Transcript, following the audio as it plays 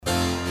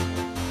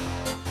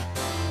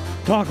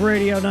Talk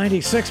Radio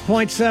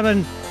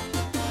 96.7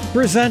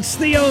 presents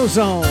The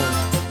Ozone.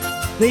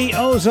 The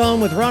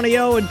Ozone with Ronnie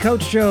O and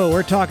Coach Joe.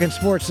 We're talking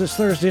sports this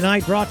Thursday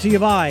night, brought to you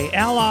by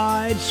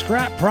Allied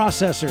Scrap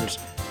Processors,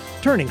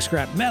 turning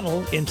scrap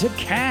metal into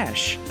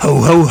cash. Ho,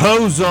 ho,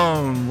 ho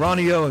zone.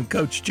 Ronnie O and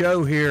Coach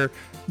Joe here.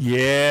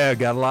 Yeah,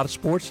 got a lot of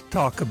sports to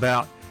talk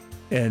about,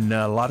 and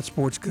a lot of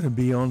sports going to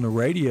be on the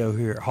radio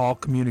here at Hall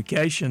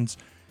Communications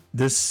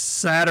this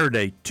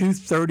Saturday,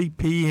 2:30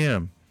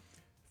 p.m.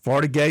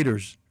 Florida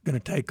Gators going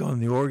to take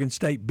on the Oregon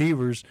State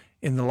Beavers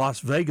in the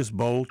Las Vegas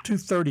Bowl.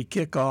 2:30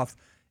 kickoff,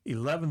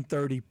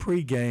 11:30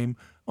 pregame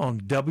on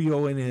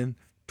WONN,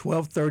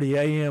 12:30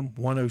 a.m.,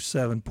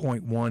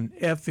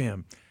 107.1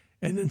 FM.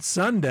 And then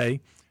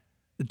Sunday,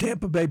 the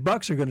Tampa Bay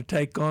Bucks are going to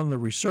take on the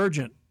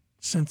resurgent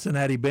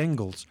Cincinnati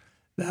Bengals.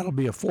 That'll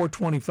be a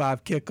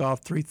 4:25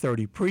 kickoff,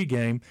 3:30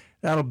 pregame.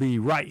 That'll be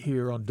right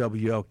here on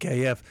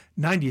WLKF,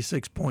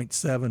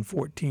 96.7,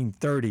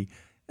 14:30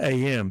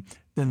 a.m.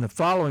 Then the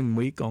following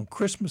week, on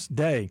Christmas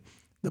Day,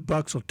 the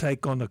Bucks will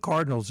take on the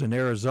Cardinals in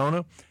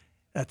Arizona.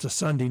 That's a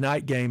Sunday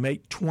night game,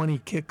 8:20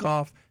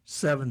 kickoff,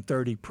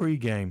 7:30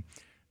 pregame.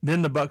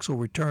 Then the Bucks will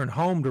return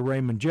home to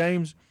Raymond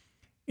James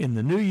in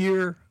the new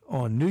year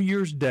on New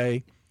Year's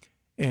Day,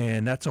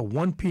 and that's a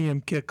 1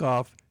 p.m.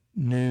 kickoff.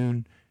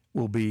 Noon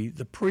will be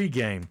the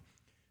pregame.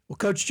 Well,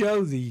 Coach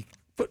Joe, the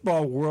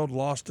football world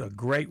lost a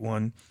great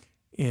one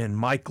in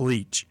Mike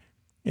Leach,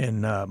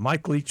 and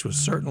Mike Leach was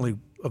certainly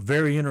a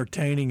very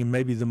entertaining and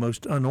maybe the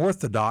most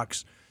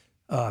unorthodox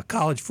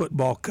college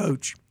football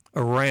coach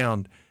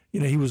around.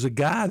 You know, he was a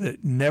guy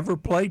that never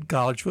played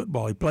college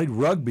football. He played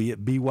rugby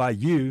at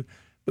BYU,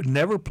 but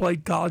never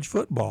played college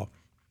football.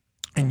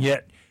 And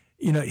yet,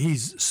 you know,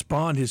 his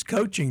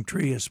coaching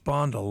tree has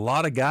spawned a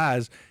lot of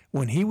guys.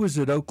 When he was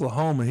at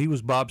Oklahoma, he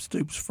was Bob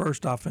Stoops'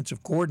 first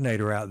offensive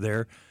coordinator out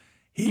there.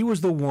 He was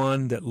the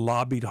one that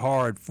lobbied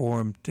hard for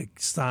him to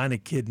sign a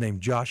kid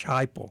named Josh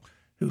Heupel,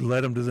 who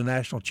led him to the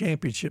national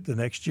championship the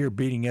next year,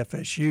 beating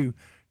FSU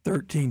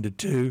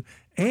 13-2.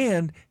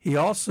 And he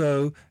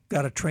also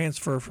got a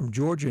transfer from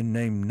Georgia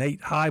named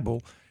Nate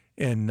Heibel,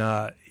 and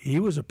he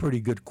was a pretty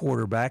good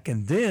quarterback.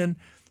 And then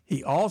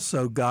he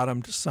also got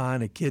him to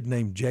sign a kid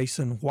named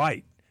Jason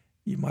White.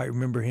 You might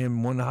remember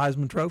him won the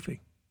Heisman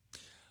Trophy.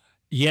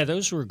 Yeah,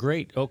 those were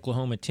great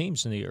Oklahoma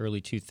teams in the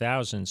early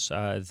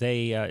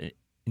 2000s.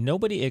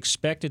 Nobody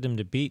expected them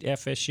to beat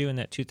FSU in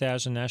that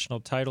 2000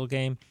 national title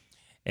game.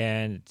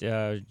 And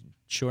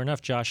sure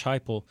enough, Josh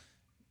Heupel,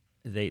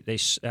 they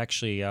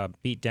actually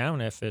beat down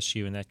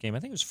FSU in that game. I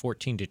think it was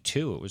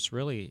 14-2. It was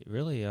really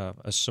a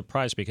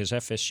surprise because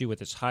FSU,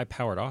 with its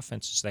high-powered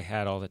offenses they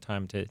had all the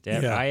time, it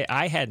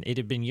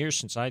had been years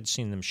since I'd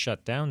seen them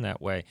shut down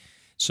that way.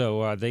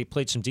 So they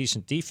played some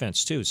decent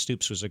defense too.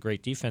 Stoops was a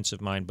great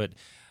defensive mind, but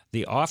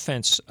the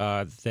offense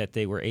that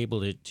they were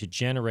able to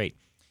generate,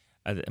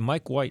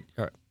 Mike Leach.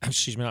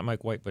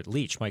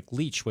 Mike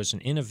Leach was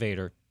an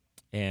innovator.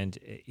 And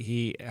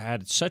he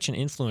had such an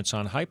influence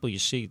on Heupel. You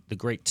see the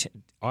great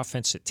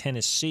offense that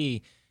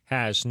Tennessee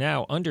has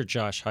now under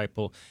Josh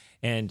Heupel.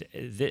 And,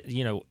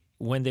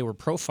 when they were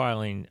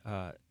profiling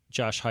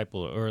Josh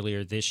Heupel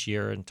earlier this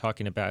year and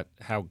talking about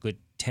how good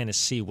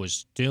Tennessee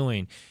was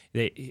doing,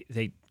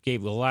 they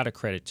gave a lot of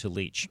credit to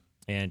Leach.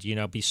 And,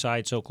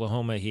 besides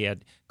Oklahoma, he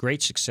had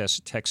great success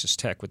at Texas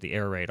Tech with the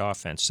air raid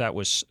offense. That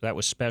was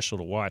special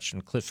to watch.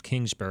 And Cliff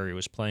Kingsbury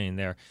was playing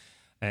there.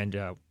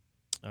 And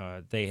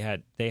they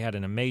had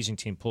an amazing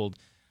team, pulled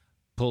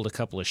a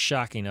couple of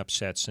shocking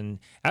upsets. And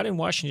out in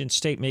Washington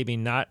State, maybe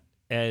not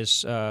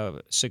as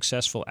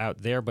successful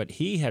out there, but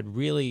he had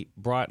really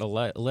brought a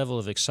level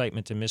of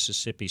excitement to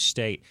Mississippi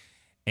State,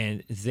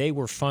 and they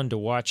were fun to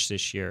watch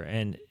this year.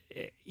 And,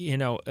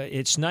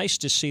 it's nice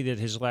to see that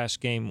his last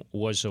game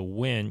was a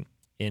win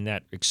in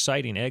that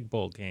exciting Egg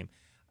Bowl game.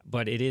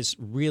 But it is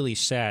really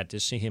sad to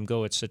see him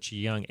go at such a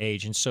young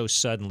age and so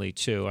suddenly,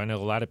 too. I know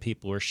a lot of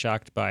people were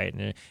shocked by it.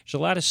 And there's a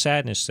lot of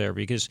sadness there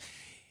because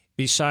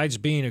besides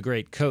being a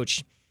great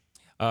coach,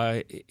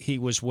 he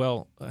was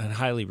well and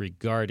highly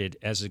regarded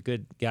as a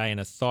good guy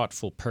and a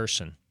thoughtful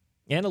person.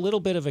 And a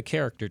little bit of a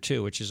character,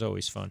 too, which is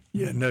always fun.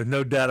 Yeah,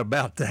 no doubt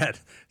about that.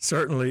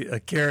 Certainly a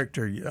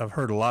character. I've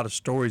heard a lot of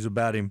stories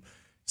about him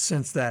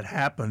since that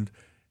happened.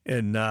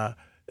 And, I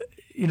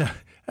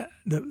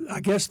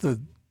guess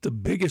the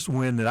biggest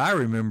win that I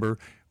remember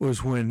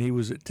was when he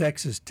was at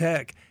Texas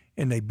Tech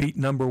and they beat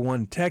number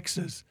 1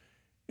 Texas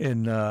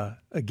in a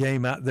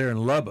game out there in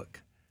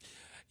Lubbock.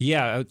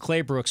 Yeah,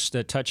 Clay Brooks,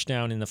 the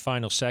touchdown in the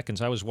final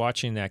seconds. I was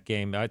watching that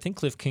game. I think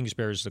Cliff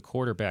Kingsbury is the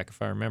quarterback,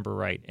 if I remember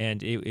right.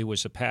 And it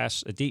was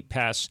a deep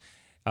pass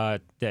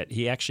that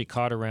he actually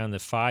caught around the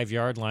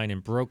 5-yard line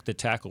and broke the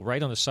tackle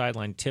right on the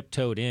sideline,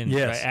 tiptoed in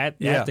at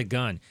the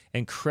gun.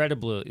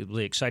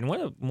 Incredibly exciting.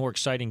 One of the more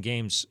exciting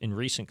games in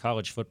recent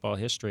college football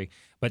history.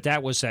 But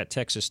that was that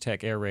Texas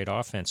Tech air raid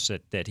offense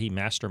that he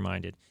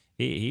masterminded.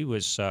 He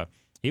was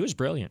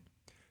brilliant.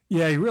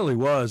 Yeah, he really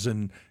was.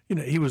 And,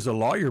 he was a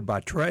lawyer by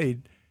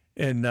trade.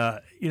 And,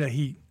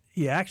 he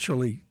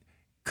actually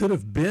could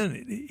have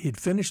been – he'd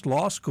finished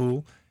law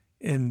school,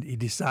 and he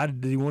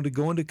decided that he wanted to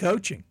go into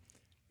coaching.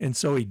 And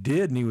so he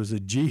did, and he was a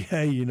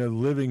GA,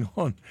 living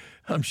on,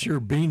 I'm sure,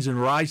 beans and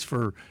rice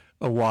for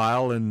a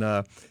while.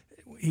 And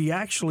he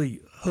actually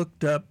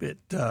hooked up at,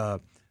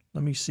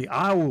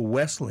 Iowa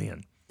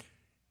Wesleyan.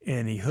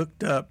 And he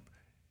hooked up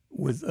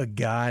with a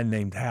guy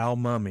named Hal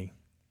Mumme.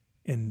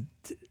 And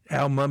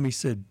Hal Mumme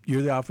said,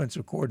 "You're the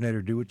offensive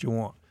coordinator. Do what you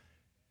want."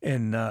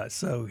 And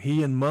so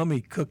he and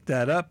Mumme cooked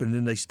that up, and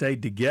then they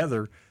stayed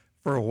together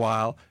for a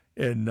while.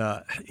 And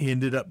he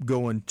ended up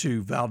going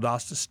to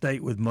Valdosta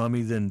State with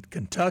Mumme, then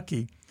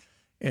Kentucky,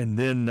 and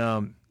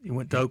then he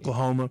went to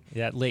Oklahoma.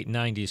 That late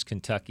 '90s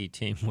Kentucky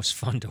team was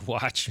fun to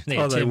watch. They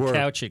Oh, had they Tim were.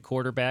 Couch at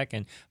quarterback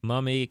and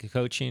Mumme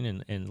coaching,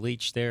 and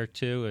Leach there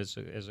too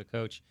as a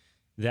coach.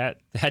 That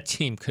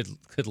team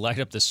could light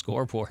up the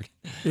scoreboard.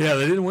 Yeah,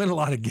 they didn't win a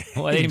lot of games.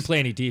 Well, they didn't play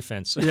any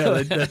defense.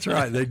 Yeah, that's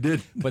right. They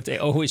did. But they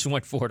always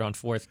went for it on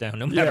fourth down,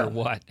 no matter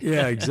what.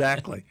 Yeah,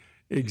 exactly.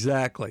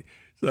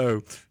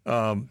 So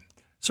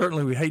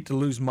certainly we hate to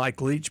lose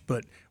Mike Leach,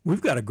 but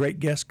we've got a great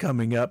guest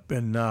coming up,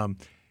 and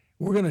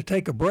we're going to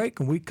take a break.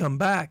 When we come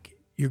back,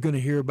 you're going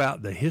to hear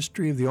about the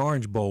history of the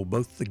Orange Bowl,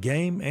 both the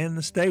game and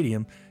the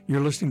stadium.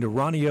 You're listening to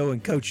Ronnie O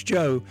and Coach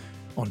Joe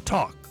on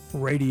Talk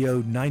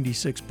Radio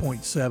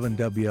 96.7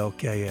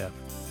 WLKF.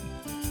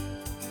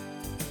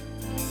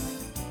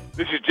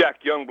 This is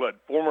Jack Youngblood,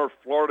 former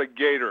Florida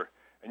Gator,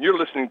 and you're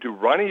listening to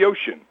Ronnie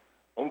Ocean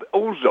on the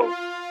Ozone.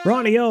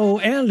 Ronnie O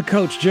and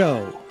Coach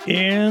Joe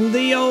in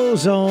the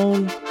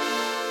Ozone.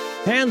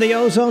 And the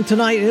Ozone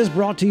tonight is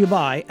brought to you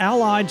by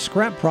Allied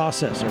Scrap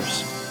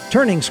Processors,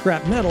 turning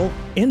scrap metal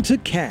into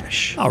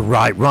cash. All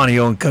right, Ronnie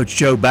O and Coach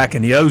Joe back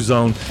in the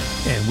Ozone,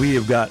 and we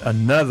have got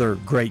another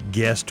great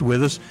guest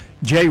with us,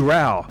 Jay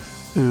Rao,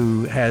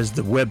 who has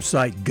the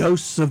website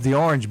Ghosts of the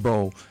Orange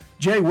Bowl.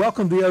 Jay,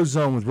 welcome to the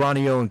Ozone with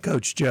Ronnie O and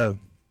Coach Joe.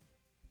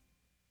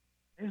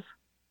 Yes.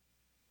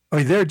 Are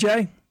you there,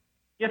 Jay?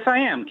 Yes, I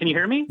am. Can you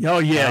hear me? Oh,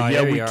 yeah,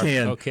 there we you are.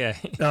 can. Okay.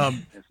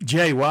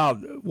 Jay, wow,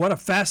 what a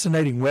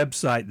fascinating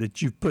website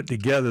that you've put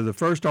together. The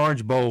first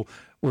Orange Bowl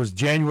was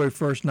January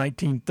 1st,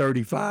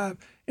 1935,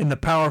 and the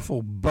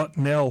powerful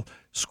Bucknell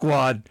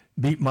squad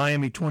beat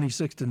Miami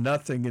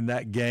 26-0 in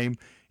that game.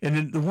 And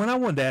then the one I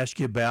wanted to ask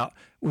you about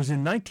was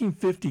in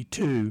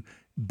 1952,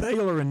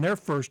 Baylor in their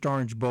first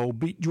Orange Bowl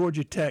beat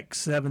Georgia Tech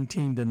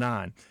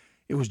 17-9.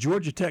 It was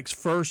Georgia Tech's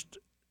first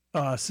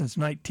since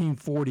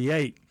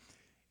 1948,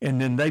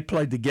 and then they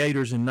played the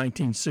Gators in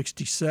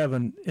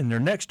 1967 in their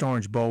next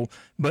Orange Bowl.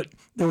 But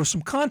there was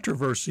some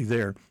controversy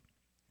there,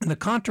 and the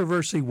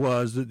controversy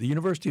was that the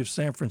University of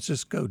San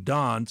Francisco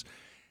Dons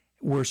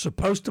were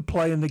supposed to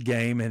play in the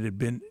game and had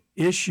been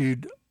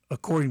issued,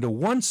 according to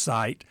one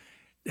site,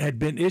 had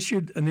been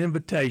issued an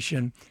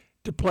invitation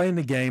to play in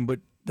the game, but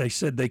they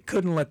said they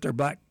couldn't let their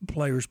black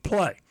players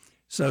play.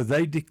 So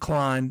they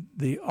declined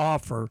the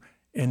offer,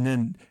 and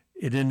then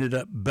it ended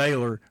up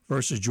Baylor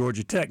versus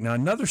Georgia Tech. Now,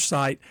 another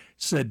site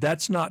said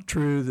that's not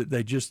true, that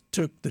they just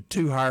took the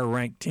two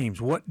higher-ranked teams.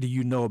 What do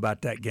you know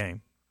about that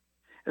game?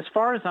 As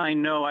far as I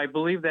know, I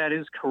believe that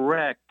is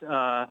correct.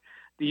 The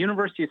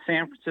University of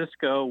San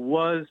Francisco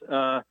was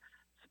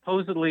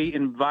supposedly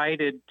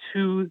invited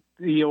to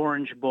the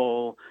Orange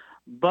Bowl,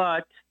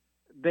 but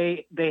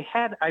they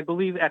had, I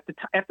believe, at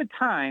the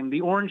time,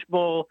 the Orange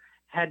Bowl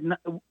had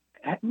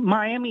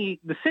Miami.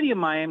 The city of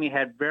Miami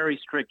had very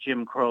strict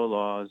Jim Crow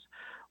laws,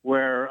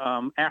 where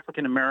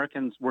African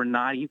Americans were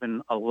not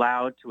even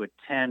allowed to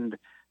attend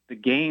the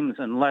games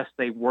unless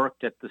they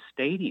worked at the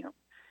stadium.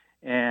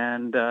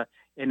 And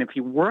if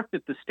you worked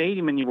at the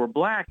stadium and you were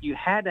black, you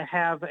had to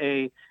have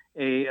an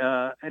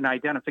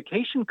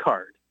identification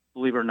card,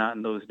 believe it or not,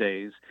 in those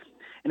days.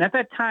 And at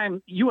that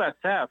time,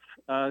 USF,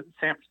 San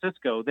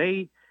Francisco,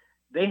 they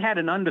had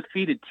an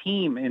undefeated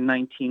team in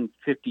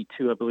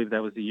 1952, I believe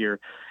that was the year.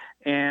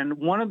 And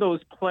one of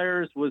those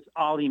players was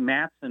Ollie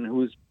Matson, who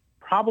was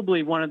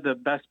probably one of the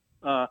best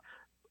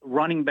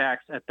running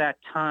backs at that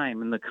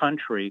time in the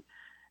country.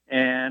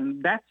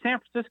 And that San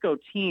Francisco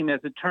team, as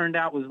it turned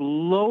out, was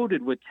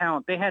loaded with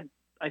talent. They had,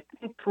 I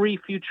think, 3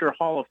 future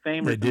Hall of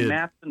Famers. They did. And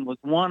Matson was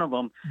one of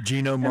them.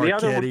 Gino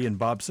Marchetti and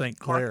Bob St.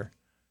 Clair.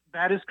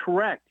 That is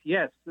correct.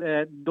 Yes,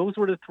 those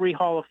were the 3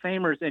 Hall of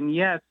Famers. And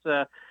yes,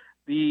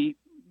 the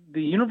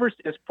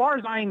university, as far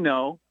as I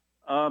know,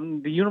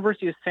 the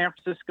University of San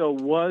Francisco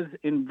was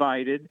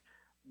invited,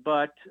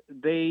 but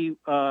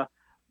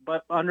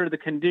but under the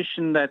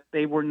condition that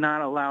they were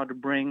not allowed to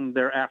bring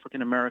their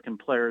African American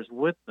players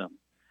with them.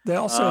 They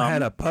also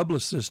had a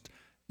publicist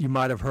you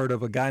might have heard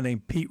of, a guy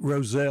named Pete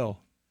Rozelle.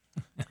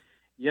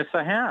 Yes,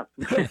 I have.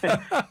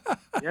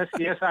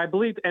 yes, I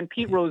believe. And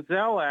Pete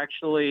Rozelle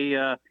actually,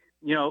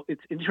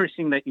 it's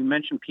interesting that you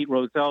mentioned Pete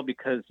Rozelle,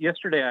 because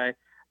yesterday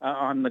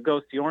on the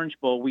Ghost of the Orange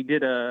Bowl, we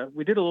did a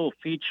little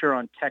feature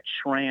on Tex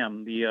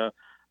Schramm, the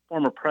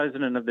former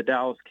president of the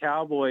Dallas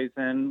Cowboys.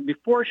 And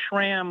before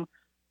Schramm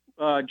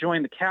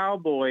joined the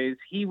Cowboys,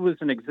 he was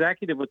an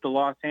executive with the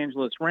Los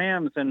Angeles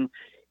Rams, and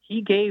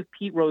he gave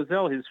Pete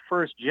Rozelle his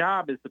first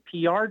job as the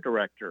PR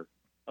director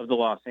of the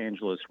Los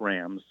Angeles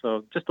Rams.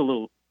 So just a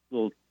little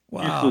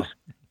Wow. useless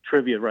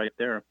trivia right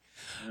there.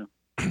 Yeah.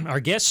 Our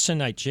guest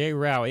tonight, Jay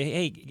Rau.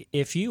 Hey,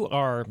 if you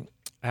are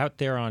out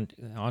there on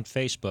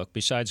Facebook,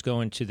 besides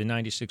going to the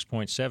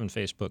 96.7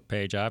 Facebook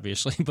page,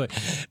 obviously, but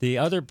the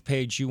other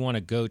page you want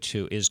to go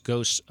to is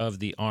Ghosts of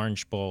the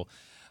Orange Bowl.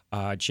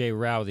 Jay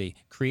Rau, the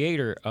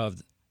creator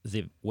of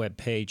the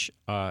webpage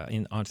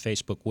on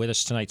Facebook, with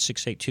us tonight,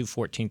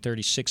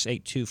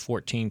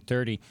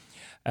 682-1430,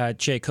 682-1430.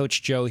 Jay,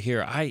 Coach Joe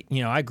here.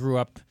 I grew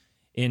up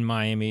in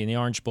Miami, and the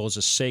Orange Bowl is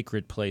a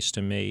sacred place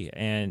to me.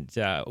 And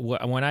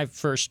when I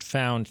first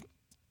found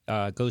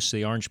Ghosts of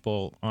the Orange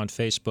Bowl on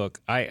Facebook,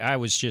 I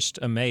was just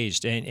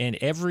amazed. And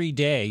every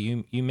day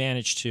you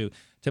managed to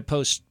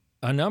post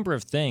a number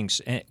of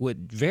things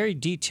with very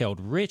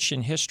detailed, rich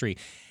in history.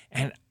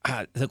 And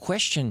the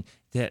question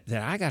that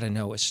I got to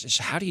know is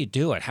how do you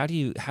do it? How do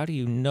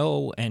you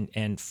know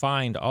and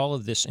find all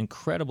of this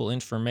incredible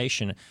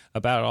information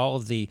about all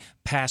of the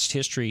past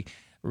history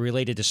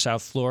related to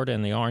South Florida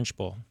and the Orange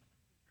Bowl?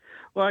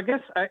 Well, I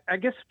guess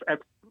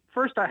at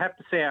first I have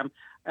to say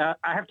I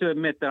have to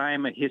admit that I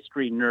am a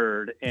history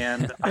nerd,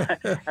 and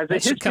as a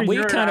history nerd, we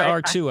kind of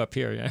are too up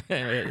here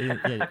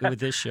with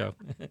this show.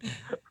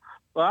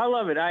 Well, I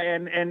love it.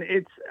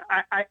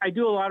 I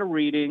do a lot of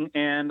reading,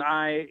 and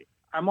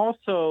I'm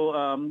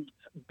also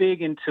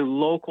big into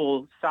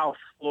local South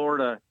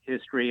Florida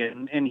history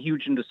and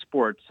huge into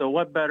sports. So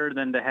what better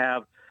than to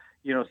have,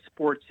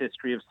 sports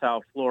history of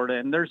South Florida?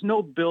 And there's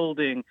no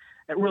building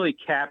that really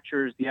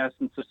captures the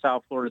essence of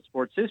South Florida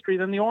sports history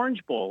than the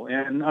Orange Bowl.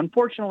 And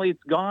unfortunately,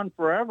 it's gone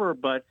forever.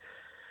 But,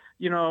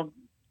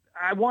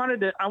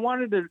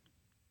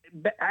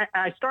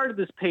 I started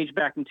this page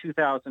back in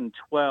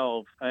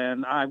 2012,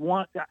 and at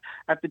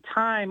the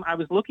time I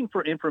was looking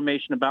for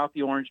information about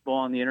the Orange Bowl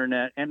on the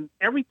internet, and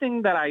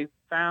everything that I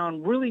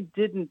found really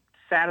didn't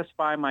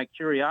satisfy my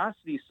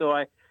curiosity. So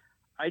I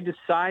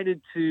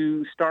decided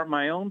to start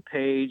my own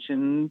page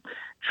and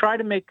try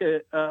to make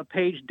a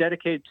page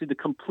dedicated to the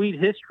complete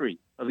history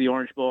of the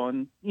Orange Bowl.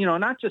 And,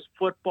 not just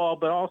football,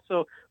 but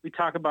also we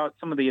talk about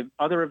some of the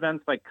other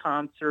events like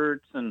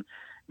concerts and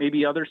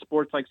maybe other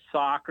sports like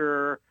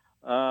soccer,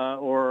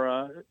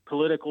 or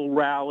political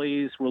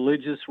rallies,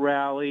 religious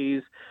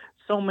rallies,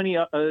 so many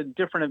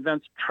different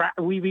events.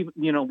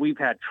 We've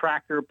had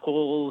tractor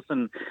pulls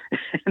and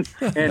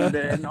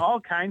all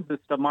kinds of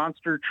stuff,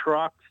 monster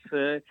trucks.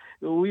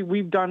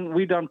 We've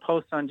done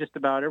posts on just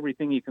about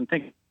everything you can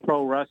think.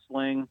 Pro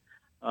wrestling.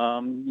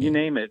 You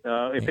name it.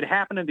 If it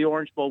happened in the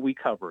Orange Bowl, we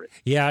cover it.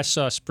 Yeah, I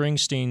saw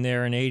Springsteen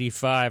there in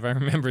 '85. I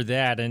remember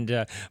that.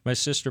 And my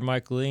sister,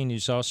 Michaeline,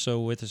 who's also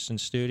with us in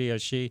studio,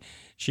 she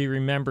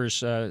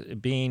remembers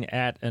being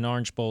at an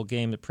Orange Bowl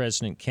game that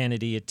President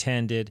Kennedy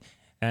attended.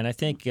 And I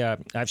think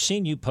I've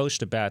seen you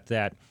post about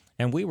that.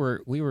 And we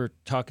were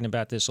talking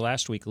about this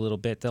last week a little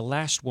bit. The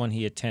last one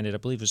he attended, I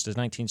believe, was the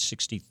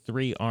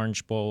 1963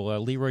 Orange Bowl.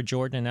 Leroy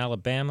Jordan in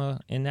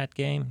Alabama in that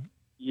game.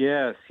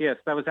 Yes.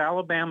 That was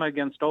Alabama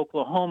against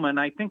Oklahoma, and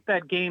I think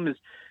that game is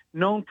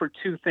known for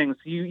two things.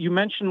 You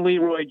mentioned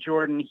Leroy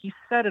Jordan. He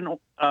set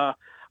I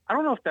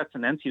don't know if that's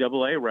an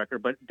NCAA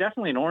record, but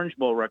definitely an Orange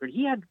Bowl record.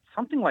 He had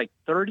something like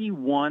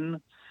 31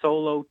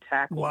 solo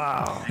tackles in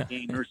that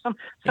game, or some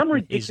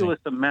ridiculous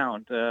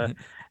amount.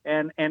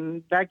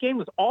 And that game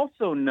was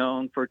also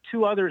known for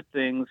two other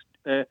things.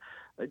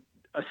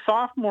 A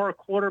sophomore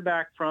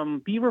quarterback from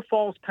Beaver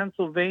Falls,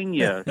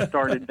 Pennsylvania,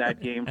 started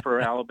that game for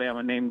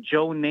Alabama, named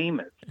Joe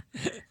Namath,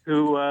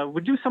 who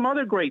would do some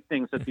other great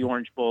things at the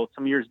Orange Bowl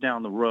some years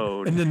down the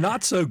road. And then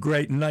not so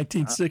great in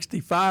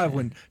 1965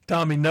 when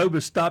Tommy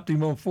Nobis stopped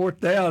him on fourth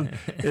down,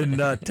 and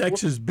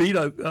Texas beat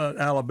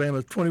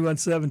Alabama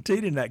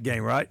 21-17 in that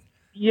game, right?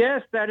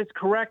 Yes, that is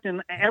correct.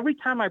 And every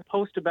time I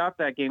post about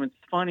that game, it's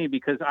funny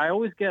because I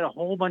always get a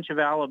whole bunch of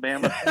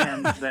Alabama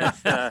fans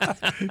that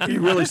he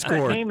really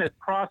scored. The game has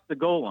crossed the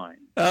goal line.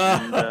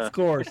 Of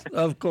course.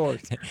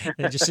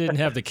 They just didn't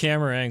have the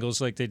camera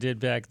angles like they did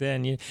back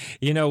then.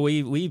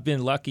 We've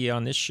been lucky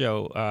on this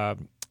show.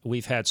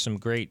 We've had some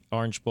great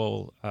Orange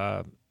Bowl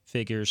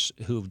figures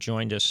who've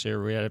joined us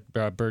here. We had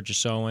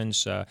Burgess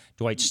Owens,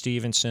 Dwight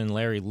Stevenson,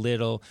 Larry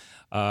Little,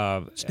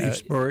 Steve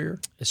Spurrier.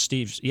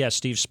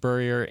 Steve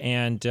Spurrier,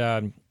 and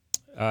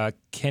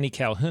Kenny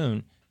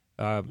Calhoun,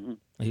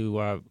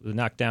 who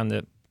knocked down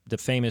the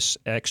famous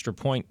extra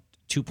point,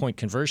 2-point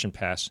conversion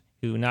pass,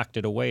 who knocked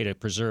it away to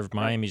preserve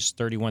Miami's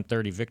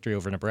 31-30 victory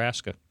over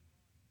Nebraska.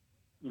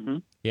 Mm-hmm.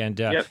 And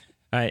yes.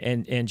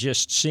 And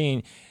just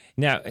seeing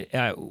now,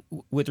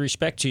 with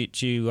respect to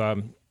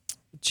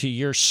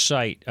your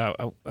site,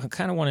 I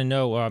kind of want to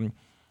know,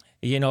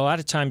 a lot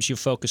of times you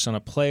focus on a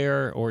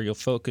player or you'll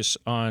focus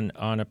on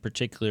a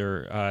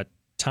particular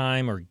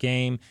time or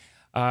game.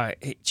 Where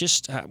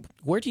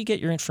do you get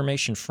your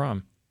information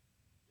from?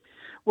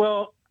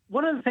 Well,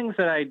 one of the things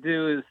that I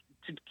do is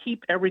to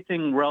keep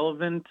everything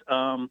relevant.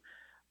 I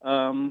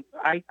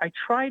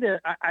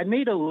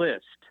made a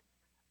list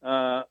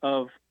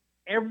of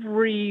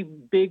every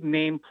big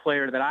name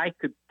player that I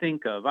could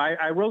think of.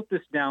 I wrote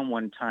this down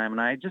one time,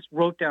 and I just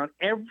wrote down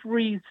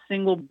every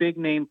single big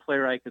name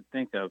player I could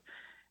think of,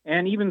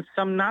 and even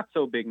some not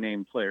so big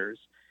name players.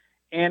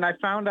 And I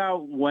found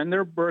out when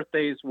their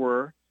birthdays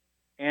were,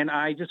 and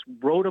I just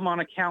wrote them on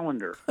a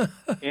calendar.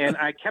 And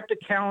I kept a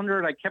calendar,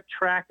 and I kept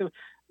track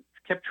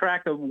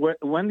of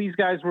when these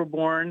guys were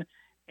born.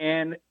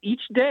 And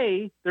each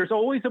day there's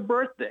always a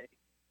birthday,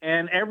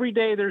 and every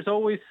day there's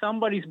always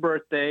somebody's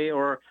birthday,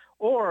 or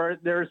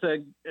there's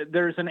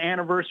an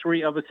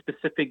anniversary of a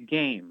specific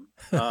game.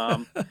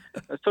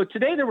 So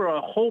today there were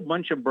a whole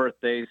bunch of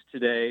birthdays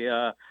today.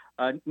 The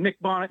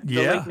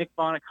late Nick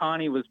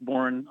Bonaconnie was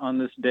born on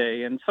this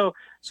day, and so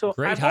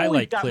great I've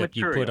highlight clip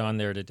material. you put on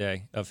there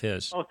today of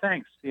his. Oh,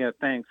 thanks. Yeah,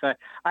 thanks. I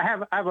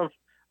have a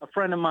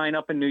friend of mine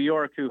up in New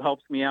York who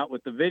helps me out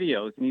with the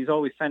videos, and he's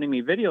always sending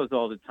me videos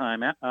all the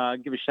time.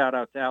 Give a shout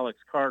out to Alex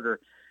Carter,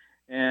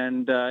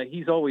 and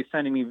he's always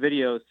sending me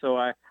videos, so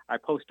I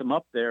post them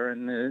up there,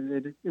 and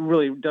it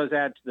really does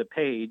add to the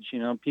page. You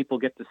know, people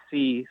get to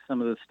see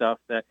some of the stuff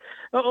that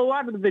a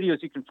lot of the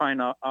videos you can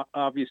find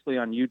obviously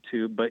on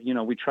YouTube, but you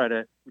know, we try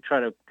to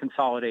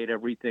consolidate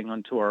everything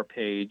onto our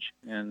page,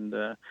 and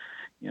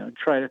we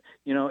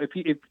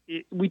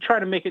try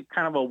to make it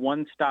kind of a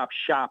one-stop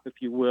shop, if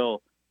you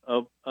will,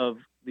 of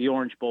the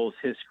Orange Bowl's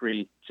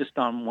history just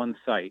on one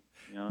site.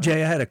 You know?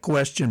 Jay, I had a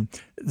question.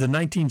 The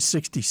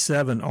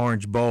 1967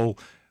 Orange Bowl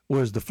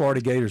was the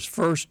Florida Gators'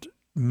 first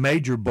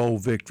major bowl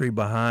victory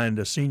behind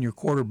a senior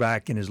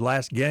quarterback in his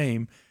last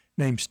game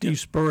named Steve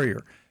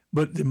Spurrier.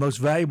 But the most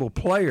valuable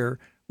player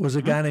was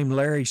a guy named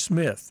Larry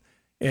Smith.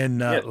 And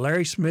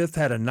Larry Smith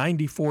had a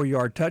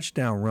 94-yard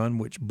touchdown run,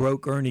 which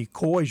broke Ernie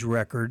Coy's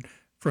record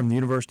from the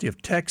University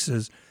of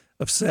Texas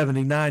of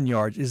 79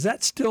 yards. Is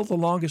that still the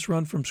longest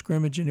run from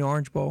scrimmage in the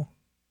Orange Bowl?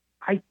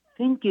 I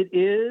think it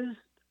is.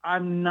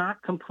 I'm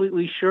not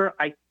completely sure.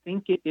 I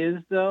think it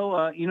is, though.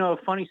 A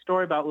funny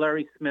story about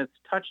Larry Smith's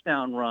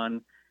touchdown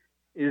run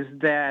is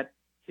that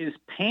his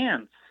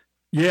pants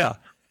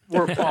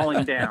were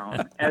falling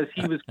down as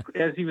he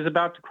was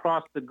about to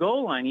cross the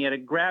goal line. He had to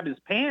grab his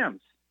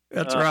pants.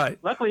 That's right.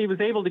 Luckily, he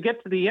was able to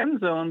get to the end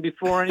zone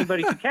before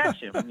anybody could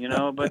catch him.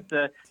 But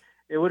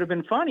it would have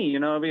been funny,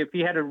 if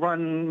he had to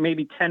run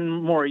maybe 10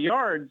 more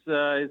yards,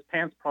 his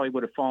pants probably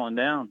would have fallen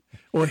down.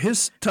 Well,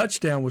 his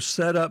touchdown was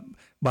set up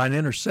by an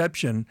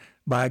interception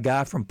by a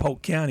guy from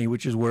Polk County,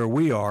 which is where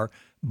we are.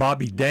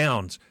 Bobby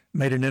Downs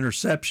made an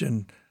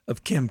interception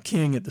of Kim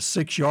King at the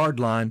 6-yard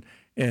line,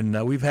 and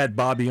we've had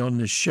Bobby on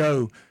this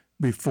show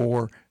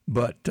before,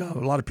 but a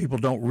lot of people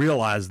don't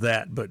realize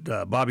that. But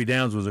Bobby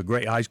Downs was a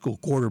great high school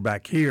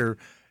quarterback here,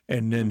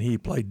 and then he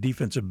played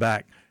defensive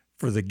back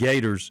for the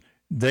Gators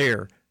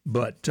there.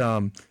 But,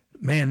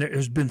 man,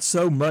 there's been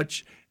so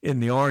much in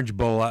the Orange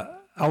Bowl.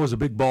 I was a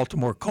big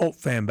Baltimore Colt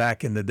fan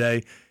back in the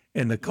day,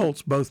 and the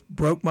Colts both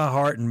broke my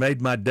heart and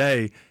made my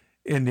day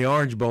in the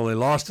Orange Bowl. They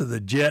lost to the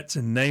Jets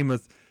in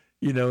Namath,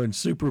 in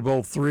Super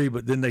Bowl III,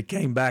 but then they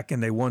came back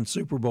and they won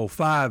Super Bowl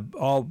V,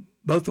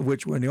 both of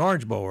which were in the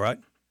Orange Bowl, right?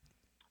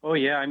 Oh,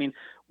 yeah. I mean,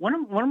 one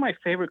of my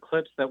favorite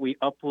clips that we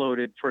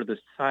uploaded for the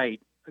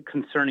site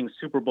concerning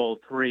Super Bowl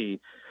III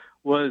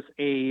was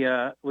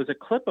a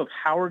clip of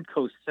Howard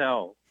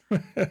Cosell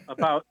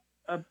about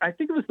I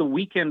think it was the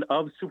weekend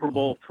of Super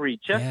Bowl III,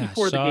 just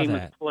before the game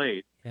was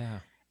played. Yeah.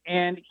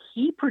 And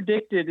he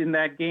predicted in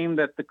that game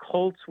that the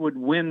Colts would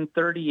win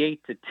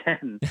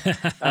 38-10.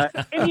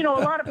 And a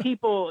lot of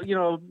people,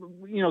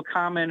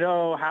 comment,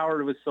 "Oh,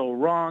 Howard was so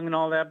wrong" and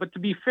all that. But to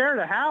be fair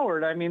to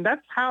Howard, I mean,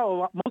 that's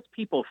how most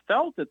people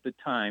felt at the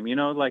time.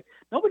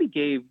 Nobody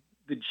gave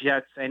the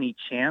Jets any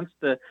chance.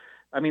 The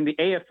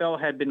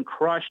AFL had been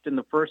crushed in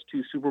the first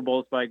two Super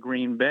Bowls by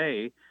Green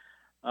Bay.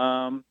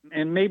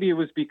 And maybe it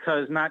was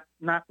because not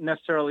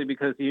necessarily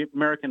because the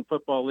American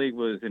Football League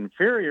was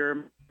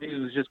inferior. It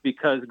was just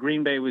because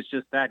Green Bay was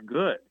just that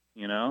good,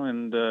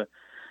 and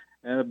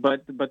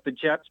but the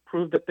Jets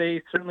proved that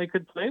they certainly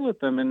could play with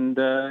them, and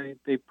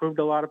they proved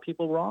a lot of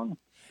people wrong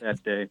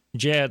that day.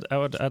 Jad,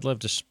 I'd love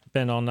to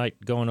spend all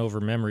night going over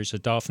memories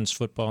of Dolphins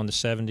football in the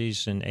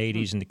 70s and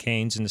 80s and the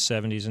Canes in the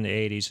 70s and the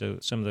 80s, so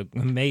some of the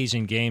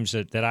amazing games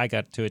that I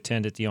got to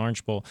attend at the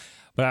Orange Bowl.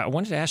 But I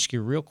wanted to ask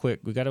you real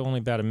quick, we got only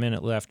about a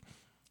minute left.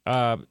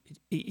 Do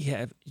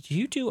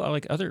you do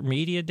like other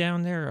media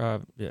down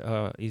there,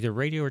 either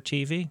radio or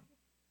TV?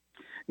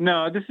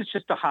 No, this is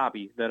just a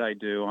hobby that I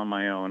do on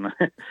my own.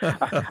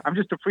 I'm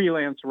just a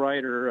freelance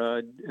writer,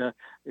 a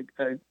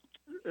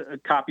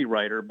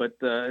copywriter, but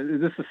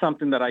this is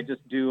something that I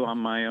just do on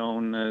my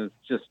own as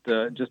just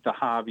a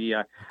hobby.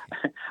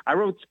 I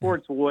wrote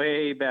sports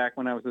way back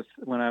when I was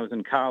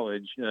in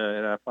college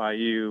at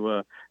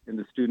FIU in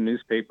the student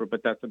newspaper,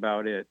 but that's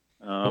about it.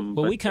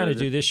 But we kind of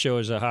do this show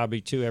as a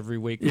hobby too every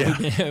week.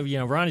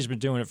 Yeah. Ronnie's been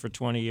doing it for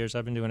 20 years.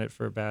 I've been doing it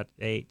for about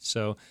 8.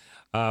 So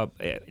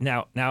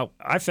now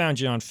I found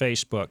you on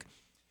Facebook.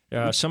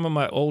 Some of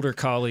my older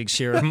colleagues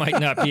here might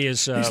not be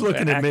as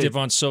active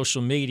on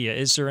social media.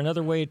 Is there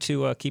another way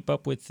to keep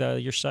up with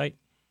your site?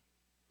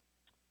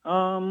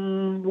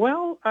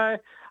 Well, I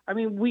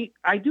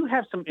do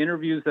have some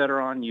interviews that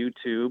are on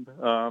YouTube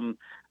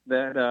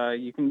that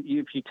you can,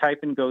 if you type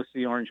in "Go to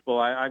the Orange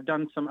Bowl." I've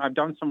done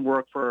some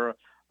work for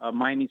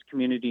Miami's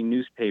community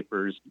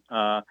newspapers,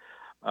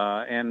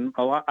 and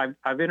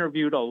I've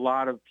interviewed a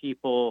lot of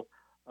people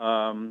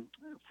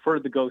for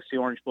the Ghost of the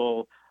Orange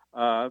Bowl.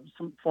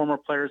 Some former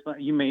players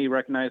that you may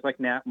recognize, like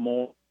Nat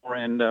Moore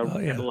and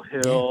Randall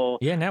Hill.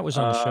 Yeah, Nat was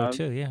on the show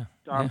too. Yeah,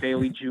 Don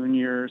Bailey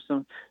Jr.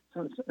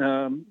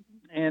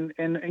 And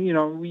you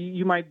know,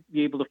 you might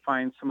be able to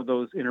find some of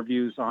those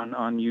interviews on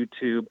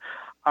YouTube.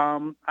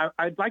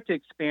 I'd like to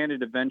expand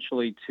it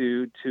eventually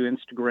to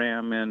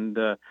Instagram and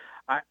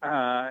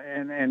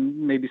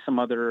maybe some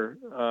other.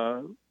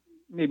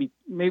 Maybe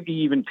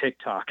even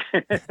TikTok.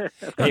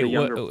 Hey,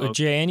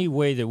 Jay, any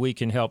way that we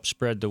can help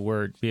spread the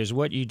word, because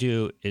what you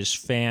do is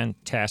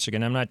fantastic,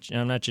 and I'm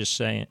not just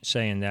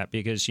saying that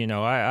because, you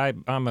know,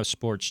 I'm a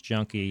sports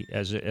junkie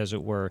as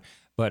it were,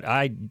 but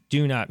I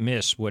do not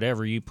miss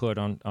whatever you put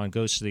on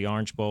Ghosts of the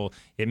Orange Bowl.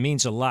 It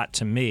means a lot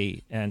to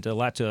me and a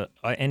lot to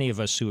any of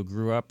us who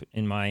grew up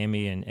in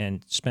Miami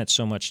and spent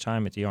so much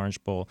time at the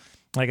Orange Bowl.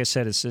 Like I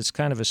said, it's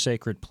kind of a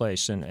sacred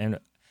place, and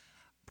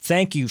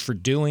thank you for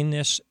doing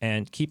this,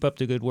 and keep up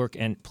the good work.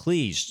 And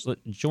please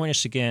join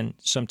us again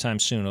sometime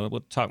soon. We'll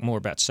talk more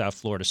about South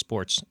Florida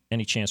sports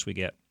any chance we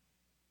get.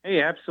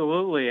 Hey,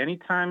 absolutely.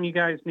 Anytime you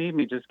guys need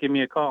me, just give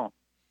me a call.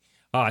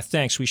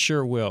 Thanks. We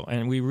sure will.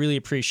 And we really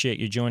appreciate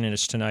you joining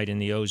us tonight in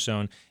the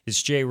Ozone.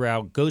 It's Jay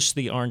Rao, Ghost of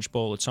the Orange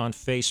Bowl. It's on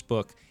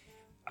Facebook.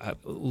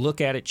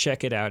 Look at it.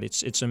 Check it out.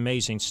 It's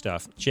amazing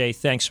stuff. Jay,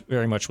 thanks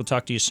very much. We'll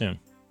talk to you soon.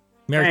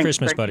 Merry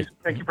Christmas, buddy.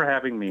 Thank you for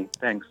having me.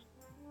 Thanks.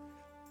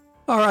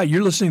 All right,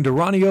 you're listening to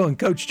Ronnie O and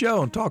Coach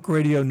Joe on Talk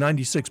Radio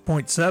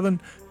 96.7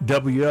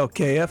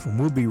 WLKF, and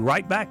we'll be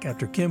right back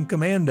after Kim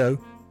Commando.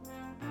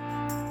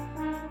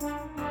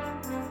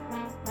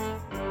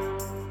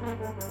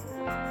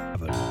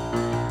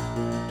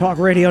 Talk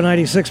Radio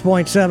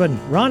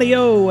 96.7. Ronnie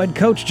O and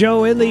Coach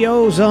Joe in the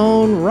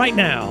Ozone right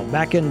now.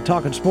 Back in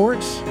Talking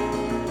Sports.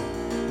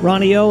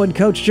 Ronnie O and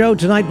Coach Joe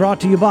tonight brought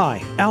to you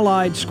by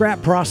Allied Scrap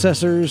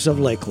Processors of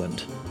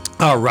Lakeland.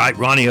 All right,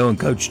 Ronnie O and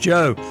Coach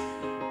Joe.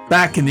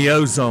 Back in the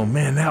Ozone.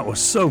 Man, that was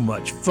so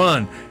much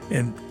fun.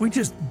 And we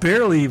just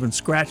barely even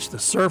scratched the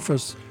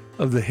surface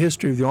of the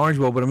history of the Orange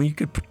Bowl. But, I mean, you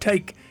could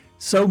take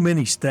so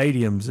many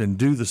stadiums and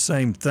do the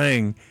same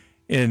thing.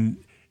 And,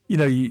 you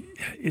know,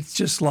 it's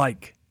just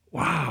like,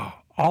 wow,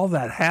 all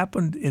that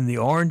happened in the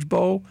Orange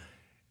Bowl,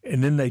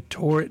 and then they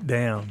tore it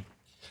down.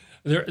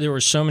 There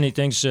were so many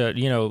things,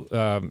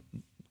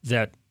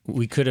 that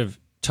we could have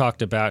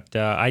talked about.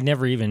 I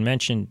never even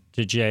mentioned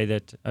to Jay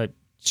that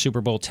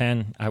Super Bowl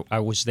X, I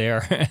was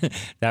there.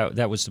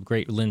 that was the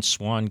great Lynn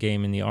Swann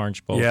game in the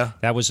Orange Bowl. Yeah.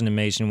 That was an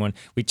amazing one.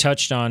 We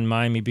touched on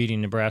Miami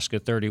beating Nebraska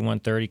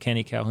 31-30.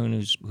 Kenny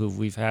Calhoun, who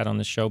we've had on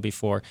the show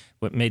before,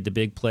 made the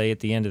big play at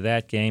the end of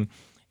that game.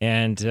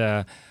 And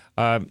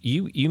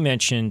you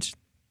mentioned,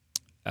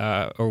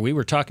 or we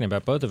were talking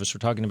about, both of us were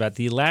talking about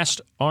the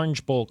last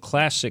Orange Bowl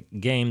Classic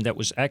game that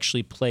was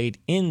actually played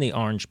in the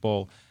Orange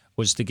Bowl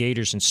was the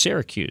Gators in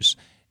Syracuse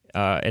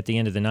at the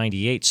end of the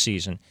 98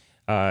 season.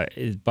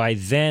 By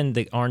then,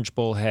 the Orange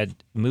Bowl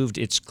had moved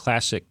its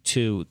Classic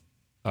to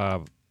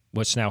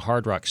what's now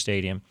Hard Rock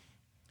Stadium.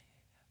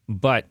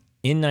 But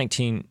in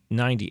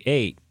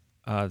 1998,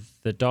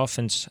 the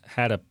Dolphins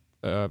had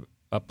a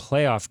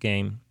playoff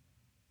game,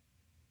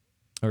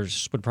 or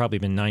this would probably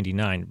have been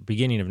 99,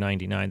 beginning of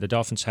 99. The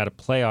Dolphins had a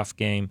playoff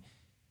game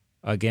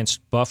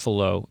against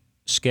Buffalo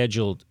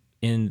scheduled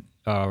in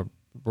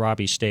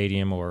Robbie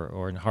Stadium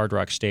or in Hard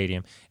Rock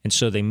Stadium. And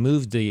so they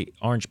moved the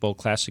Orange Bowl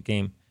Classic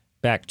game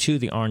back to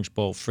the Orange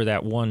Bowl for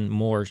that one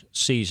more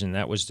season.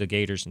 That was the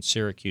Gators in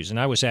Syracuse. And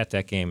I was at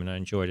that game, and I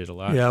enjoyed it a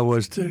lot. Yeah, I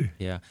was too.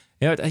 Yeah.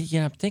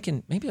 I'm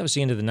thinking maybe that was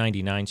the end of the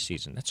 99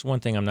 season. That's one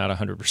thing I'm not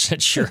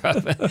 100% sure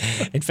of.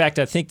 In fact,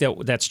 I think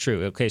that's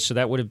true. Okay, so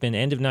that would have been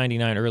end of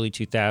 99, early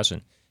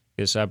 2000.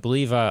 Because I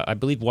believe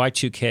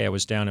Y2K, I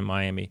was down in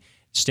Miami,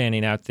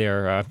 standing out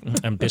there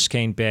on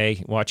Biscayne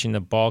Bay, watching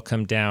the ball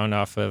come down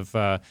off of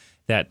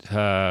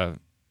that,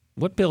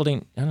 what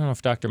building? I don't know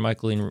if Dr.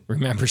 Michaeline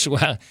remembers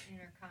well.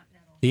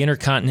 The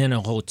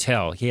Intercontinental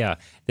Hotel, yeah.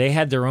 They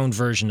had their own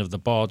version of the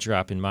ball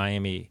drop in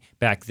Miami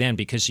back then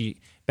because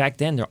back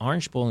then the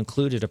Orange Bowl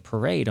included a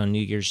parade on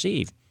New Year's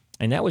Eve,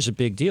 and that was a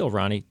big deal,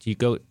 Ronnie.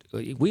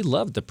 We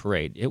loved the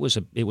parade. It was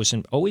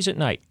always at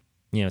night.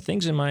 You know,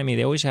 things in Miami,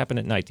 they always happen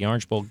at night, the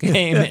Orange Bowl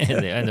game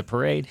and the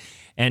parade.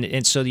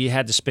 And so you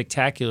had the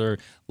spectacular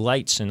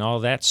lights and all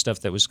that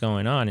stuff that was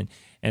going on.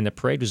 And the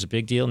parade was a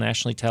big deal,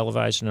 nationally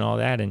televised and all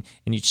that. And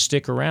you'd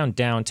stick around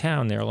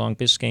downtown there along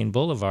Biscayne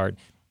Boulevard,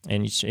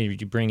 and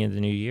you bring in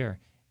the new year.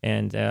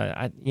 And,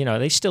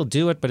 they still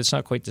do it, but it's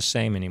not quite the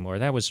same anymore.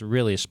 That was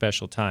really a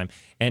special time.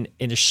 And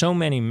there's so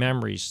many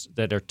memories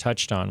that are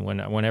touched on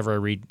whenever I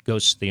read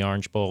Ghosts of the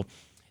Orange Bowl.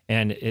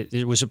 And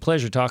it was a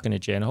pleasure talking to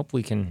Jay, and I hope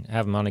we can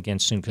have him on again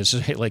soon because,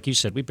 like you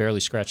said, we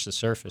barely scratched the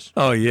surface.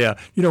 Oh, yeah.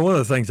 You know, one of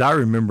the things I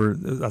remember,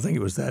 I think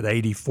it was that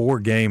 84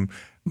 game,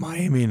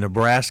 Miami and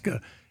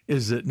Nebraska,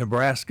 is that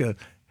Nebraska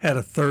had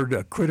a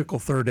critical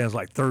third down,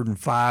 like 3rd and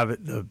 5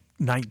 at the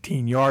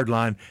 19-yard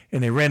line,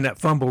 and they ran that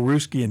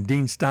Fumblerooski and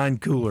Dean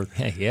Steinkühler.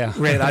 Yeah.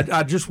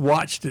 I just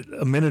watched it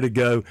a minute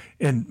ago,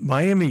 and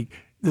Miami,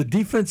 the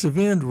defensive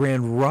end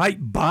ran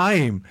right by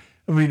him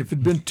I mean, if it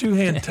had been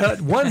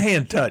one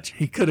hand touch,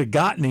 he could have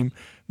gotten him,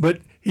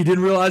 but he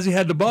didn't realize he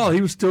had the ball.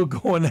 He was still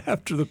going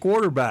after the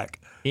quarterback.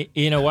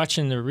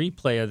 Watching the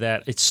replay of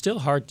that, it's still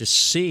hard to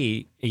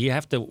see. You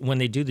have to, when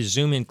they do the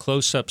zoom in,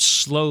 close up,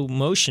 slow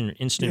motion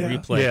instant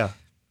replay. Yeah.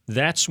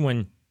 That's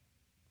when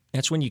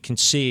you can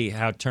see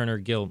how Turner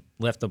Gill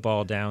left the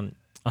ball down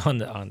on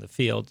the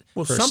field.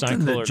 Well, for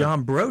something that Steinkuhler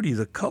John Brody,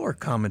 the color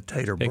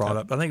commentator, brought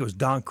up. I think it was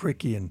Don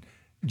Criqui and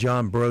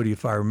John Brody,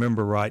 if I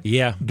remember right.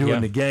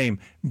 During the game,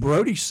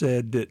 Brody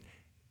said that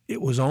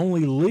it was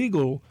only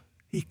legal.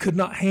 He could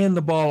not hand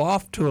the ball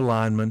off to a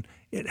lineman.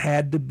 It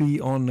had to be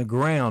on the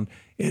ground.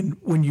 And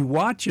when you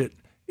watch it,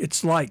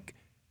 it's like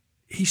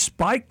he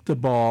spiked the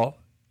ball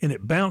and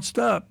it bounced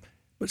up,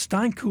 but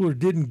Steinkuhler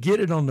didn't get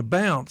it on the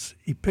bounce.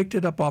 He picked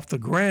it up off the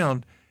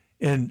ground,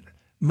 and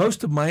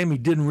most of Miami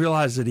didn't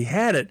realize that he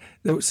had it.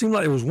 It seemed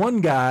like there was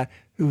one guy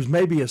who was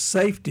maybe a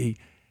safety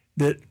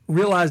that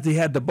realized he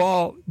had the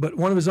ball, but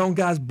one of his own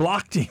guys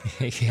blocked him.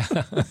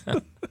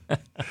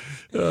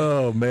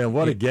 Oh, man,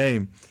 what a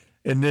game.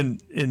 And then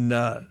in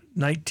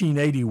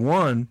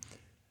 1981,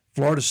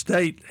 Florida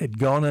State had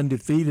gone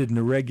undefeated in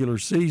the regular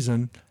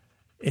season,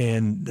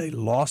 and they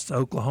lost to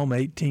Oklahoma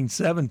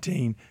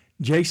 18-17.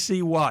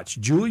 J.C. Watts,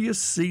 Julius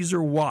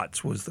Caesar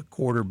Watts, was the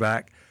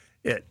quarterback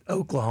at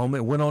Oklahoma.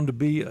 It went on to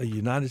be a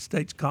United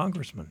States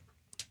congressman.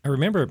 I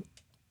remember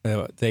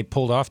they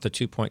pulled off the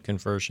 2-point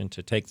conversion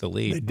to take the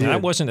lead. They did. And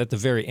that wasn't at the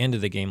very end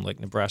of the game like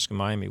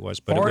Nebraska-Miami was,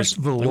 but it was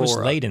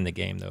late in the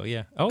game, though,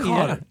 yeah. Oh,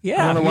 Caught it.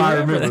 Yeah. I don't know why I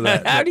remember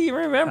that. How do you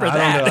remember that?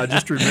 I don't know. I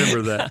just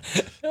remember that.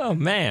 Oh,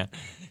 man.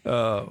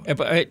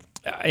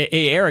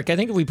 Hey, Eric, I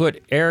think if we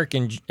put Eric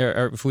and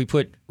or if we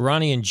put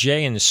Ronnie and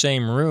Jay in the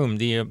same room,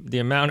 the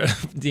amount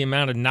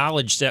of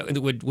knowledge that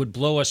would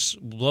blow us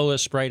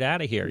right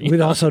out of here.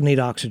 We'd also need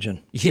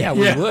oxygen. Yeah,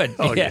 we would.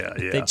 Oh, yeah.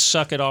 They'd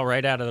suck it all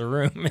right out of the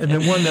room. And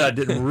then one that I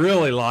didn't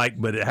really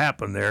like, but it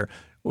happened there,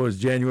 was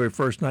January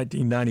 1st,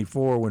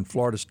 1994, when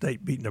Florida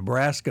State beat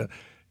Nebraska.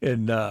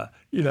 And, I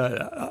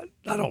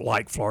don't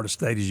like Florida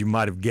State, as you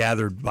might have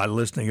gathered by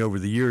listening over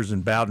the years,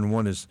 and Bowden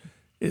won his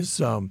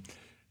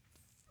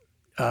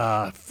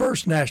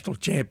first national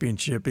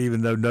championship,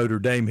 even though Notre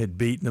Dame had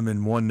beaten them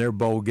and won their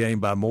bowl game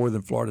by more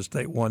than Florida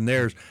State won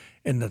theirs.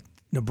 And the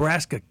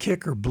Nebraska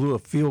kicker blew a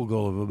field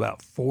goal of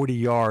about 40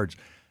 yards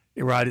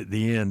right at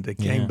the end. They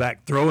came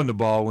back throwing the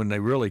ball when they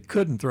really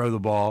couldn't throw the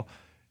ball,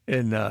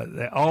 and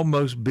they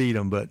almost beat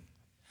them, but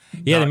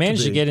they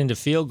managed to get into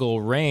field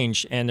goal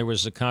range, and there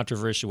was a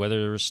controversy whether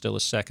there was still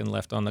a second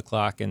left on the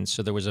clock, and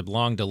so there was a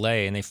long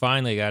delay, and they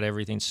finally got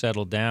everything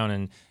settled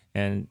down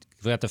and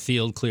got the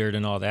field cleared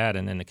and all that,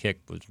 and then the kick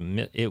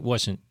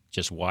wasn't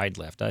just wide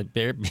left. I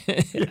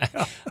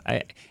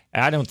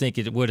don't think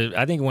it would have.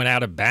 I think it went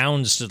out of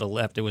bounds to the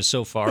left. It was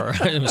so far.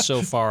 It was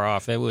so far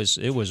off. It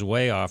was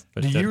way off.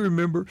 But do you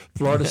remember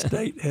Florida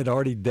State had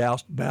already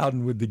doused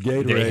Bowden with the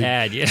Gatorade? They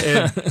had, yeah.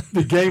 And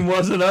the game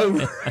wasn't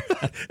over,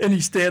 and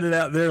he's standing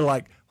out there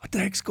like, what the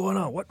heck's going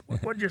on?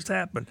 What just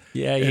happened?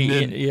 Yeah,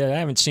 I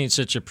haven't seen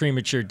such a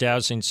premature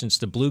dousing since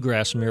the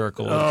Bluegrass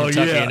Miracle in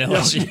Kentucky and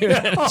LSU.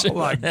 Yeah. Oh,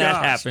 my gosh.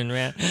 That happened,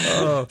 man.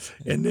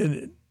 And then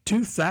in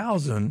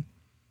 2000,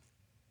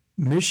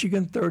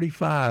 Michigan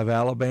 35,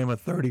 Alabama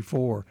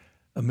 34.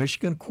 A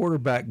Michigan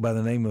quarterback by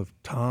the name of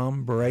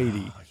Tom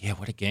Brady. Oh, yeah,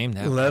 what a game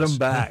that led was. them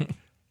back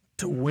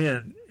to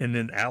win, and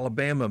then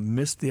Alabama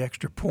missed the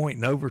extra point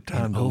in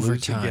overtime to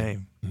lose the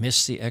game.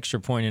 Missed the extra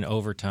point in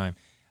overtime.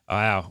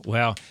 Wow.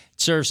 Well,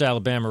 it serves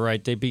Alabama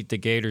right. They beat the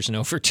Gators in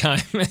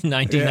overtime in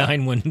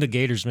 99 when the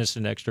Gators missed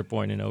an extra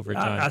point in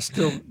overtime. I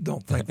still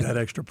don't think that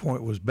extra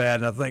point was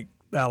bad, and I think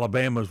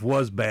Alabama's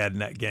was bad in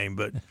that game.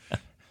 But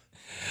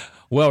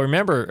well,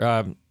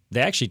 remember,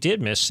 they actually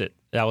did miss it.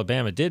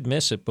 Alabama did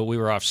miss it, but we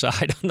were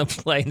offside on the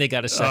play, and they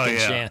got a second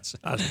chance.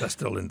 I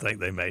still didn't think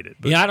they made it.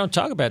 But. Yeah, I don't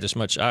talk about this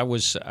much. I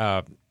was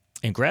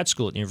in grad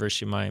school at the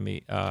University of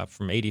Miami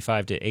from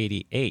 85 to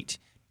 88.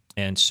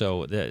 And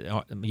so the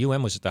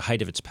UM was at the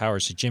height of its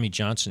powers, the Jimmy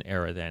Johnson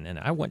era then. And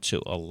I went to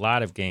a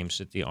lot of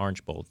games at the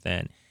Orange Bowl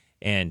then.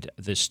 And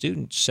the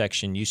student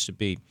section used to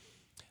be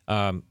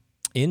in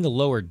the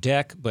lower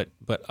deck, but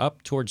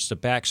up towards the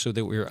back so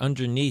that we were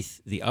underneath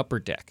the upper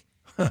deck.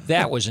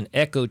 That was an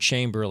echo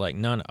chamber like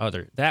none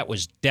other. That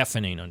was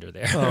deafening under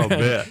there. Oh,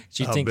 bet.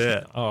 So you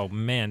bet. Oh,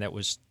 man, that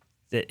was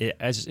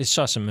I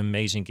saw some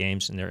amazing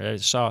games in there. I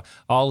saw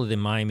all of the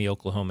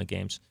Miami-Oklahoma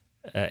games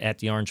at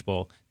the Orange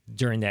Bowl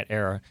during that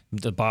era,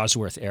 the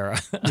Bosworth era.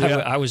 Yeah.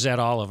 I was at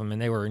all of them,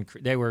 and they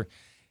were.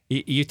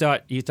 You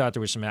thought there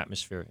was some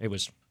atmosphere. It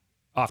was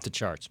off the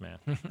charts, man.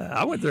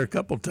 I went there a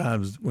couple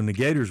times when the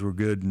Gators were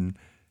good, and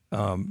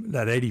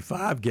that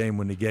 '85 game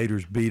when the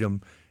Gators beat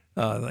them,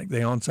 like the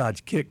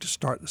onside kick to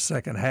start the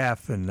second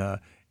half, and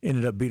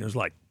ended up beating us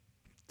like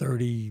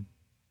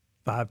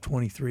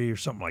 35-23 or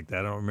something like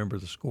that. I don't remember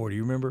the score. Do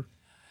you remember?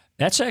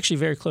 That's actually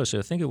very close.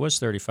 I think it was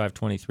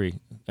 35-23.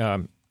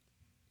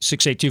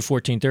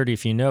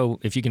 682-1430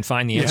 if you can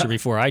find the answer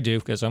before I do,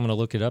 because I'm going to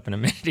look it up in a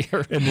minute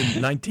here. And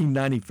then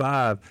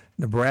 1995,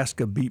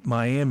 Nebraska beat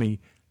Miami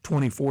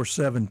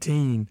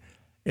 24-17,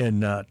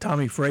 And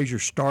Tommy Frazier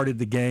started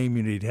the game.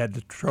 He'd had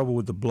the trouble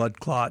with the blood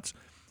clots.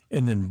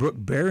 And then Brooke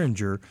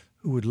Behringer,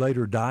 who would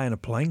later die in a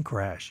plane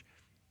crash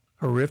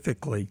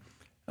horrifically,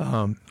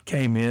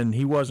 came in.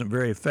 He wasn't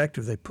very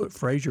effective. They put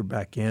Frazier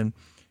back in,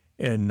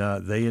 and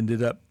they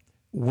ended up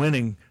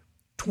winning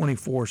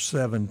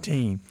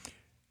 24-17.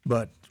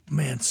 But,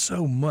 man,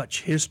 so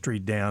much history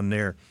down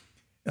there.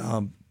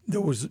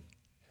 There was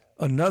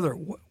another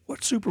 –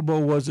 what Super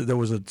Bowl was it? There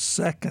was a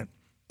second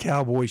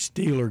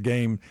Cowboy-Steeler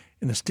game,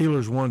 and the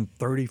Steelers won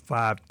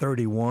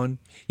 35-31.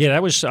 Yeah, I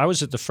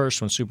was at the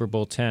first one, Super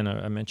Bowl 10,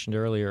 I mentioned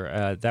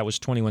earlier. That was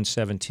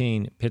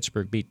 21-17.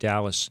 Pittsburgh beat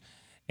Dallas.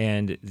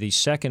 And the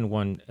second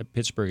one,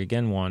 Pittsburgh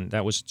again won.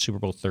 That was Super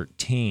Bowl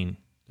 13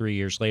 3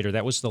 years later.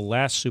 That was the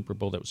last Super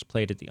Bowl that was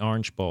played at the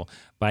Orange Bowl.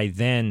 By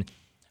then,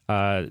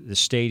 the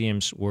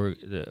stadiums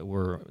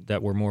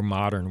that were more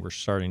modern were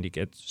starting to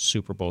get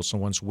Super Bowls, the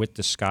ones with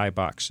the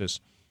skyboxes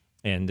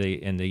and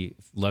the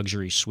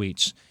luxury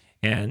suites.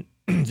 And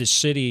the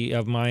city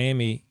of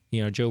Miami,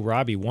 Joe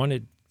Robbie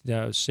wanted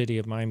the city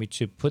of Miami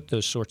to put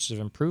those sorts of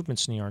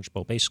improvements in the Orange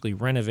Bowl, basically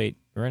renovate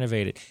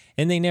it,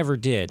 and they never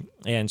did.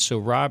 And so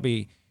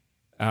Robbie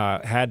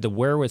had the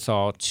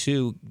wherewithal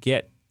to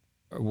get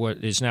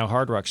what is now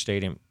Hard Rock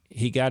Stadium.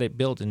 He got it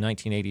built in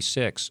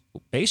 1986.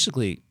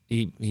 Basically,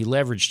 he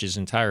leveraged his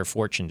entire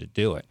fortune to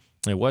do it.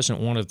 It wasn't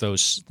one of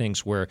those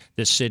things where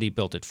the city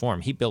built it for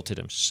him. He built it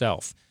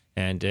himself,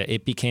 and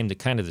it became the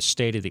kind of the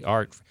state of the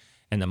art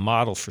and the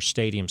model for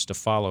stadiums to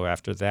follow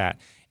after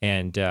that.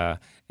 And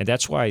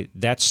that's why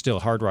that's still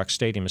Hard Rock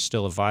Stadium is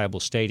still a viable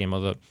stadium,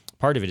 although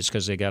part of it is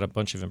because they got a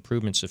bunch of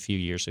improvements a few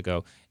years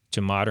ago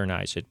to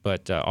modernize it,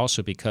 but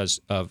also because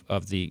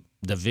of the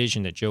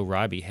vision that Joe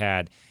Robbie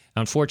had.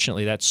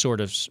 Unfortunately, that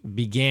sort of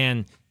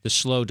began the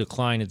slow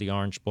decline of the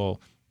Orange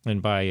Bowl,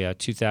 and by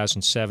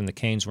 2007, the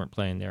Canes weren't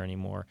playing there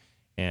anymore.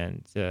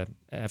 And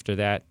after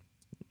that,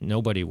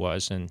 nobody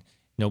was, and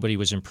nobody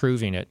was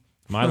improving it.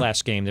 My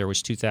last game there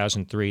was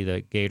 2003,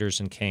 the Gators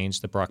and Canes,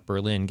 the Brock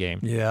Berlin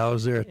game. Yeah, I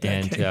was there at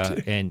that game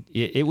too. And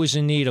it was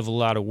in need of a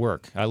lot of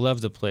work. I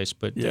love the place,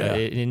 but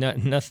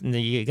nothing.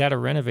 You got to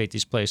renovate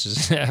these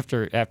places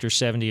after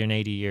 70 and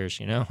 80 years,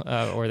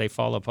 or they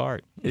fall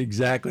apart.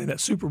 Exactly.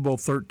 That Super Bowl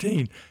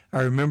 13,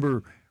 I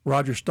remember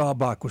Roger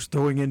Staubach was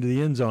throwing into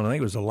the end zone. I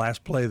think it was the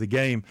last play of the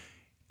game.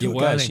 It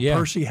was, yeah.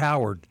 Percy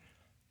Howard.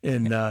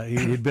 And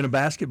he had been a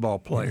basketball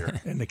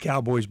player. And the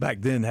Cowboys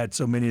back then had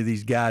so many of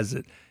these guys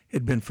that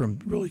had been from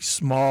really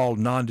small,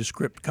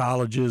 nondescript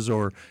colleges,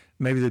 or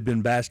maybe they'd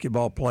been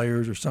basketball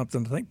players or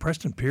something. I think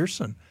Preston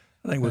Pearson,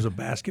 was a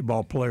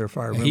basketball player, if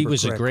I remember He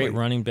was correctly. A great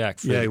running back.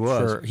 He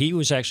was. He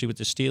was actually with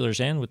the Steelers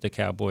and with the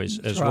Cowboys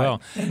as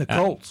well. And the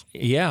Colts.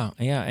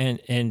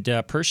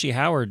 And Percy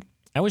Howard,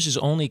 that was his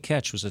only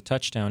catch, was a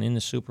touchdown in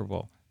the Super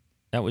Bowl.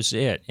 That was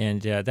it.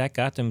 And that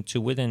got them to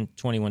within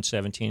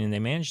 21-17, and they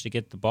managed to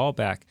get the ball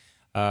back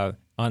on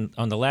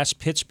the last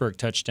Pittsburgh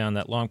touchdown,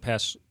 that long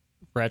pass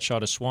Bradshaw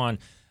to Swan.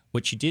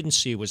 What you didn't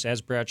see was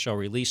as Bradshaw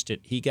released it,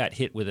 he got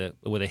hit with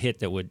a hit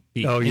that would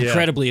be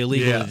incredibly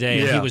illegal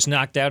today, and he was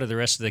knocked out of the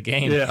rest of the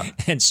game. Yeah.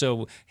 And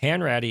so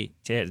Hanratty,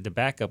 the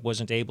backup,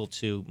 wasn't able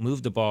to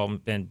move the ball,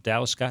 and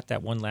Dallas got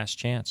that one last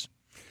chance.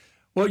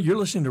 Well, you're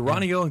listening to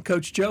Ronnie O and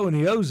Coach Joe in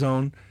the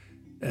Ozone.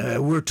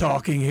 We're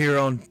talking here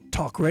on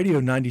Talk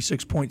Radio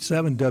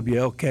 96.7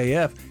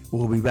 WLKF.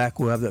 We'll be back.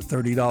 We'll have that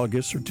 $30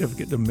 gift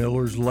certificate to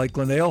Miller's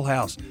Lakeland Ale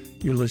House.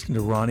 You're listening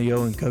to Ronnie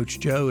O and Coach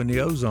Joe in the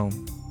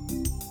Ozone.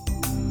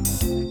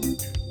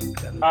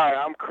 Hi,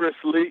 I'm Chris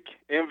Leak,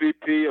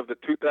 MVP of the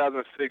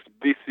 2006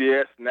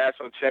 BCS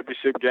National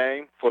Championship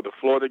game for the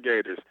Florida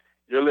Gators.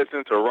 You're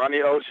listening to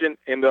Ronnie Ocean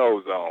in the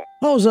Ozone.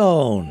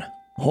 Ozone.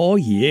 Oh,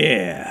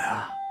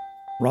 yeah.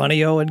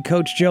 Ronnie O and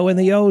Coach Joe in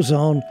the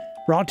Ozone,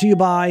 brought to you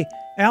by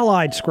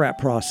Allied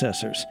Scrap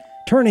Processors,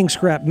 turning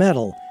scrap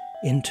metal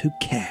into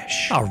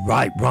cash. All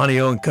right, Ronnie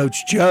O and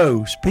Coach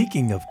Joe,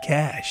 speaking of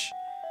cash,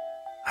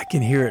 I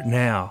can hear it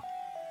now.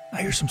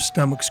 I hear some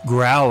stomachs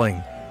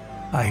growling.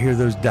 I hear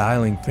those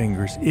dialing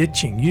fingers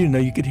itching. You didn't know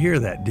you could hear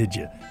that, did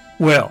you?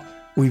 Well,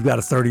 we've got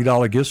a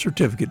 $30 gift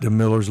certificate to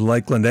Miller's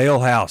Lakeland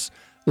Ale House,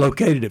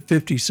 located at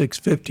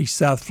 5650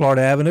 South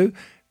Florida Avenue.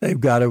 They've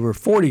got over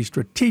 40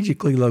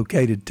 strategically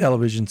located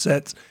television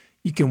sets.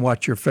 You can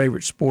watch your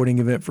favorite sporting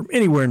event from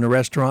anywhere in the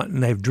restaurant,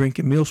 and they have drink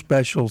and meal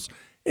specials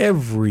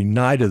every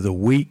night of the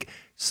week.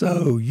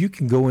 So you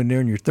can go in there,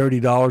 and your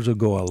 $30 will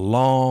go a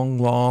long,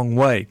 long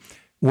way.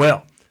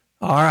 Well,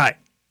 all right.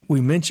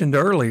 We mentioned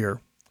earlier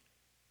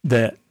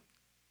that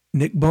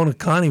Nick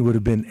Bonacani would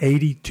have been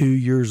 82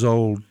 years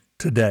old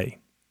today.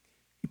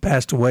 He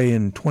passed away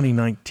in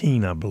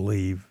 2019, I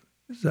believe.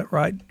 Is that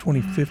right?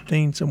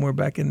 2015, somewhere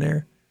back in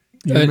there?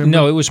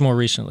 No, it was more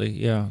recently.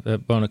 Yeah,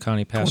 that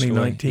Bonacani passed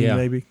 2019 away.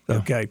 Maybe? Yeah.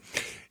 Okay.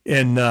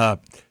 And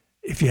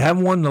if you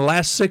haven't won in the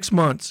last 6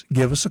 months,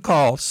 give us a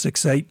call,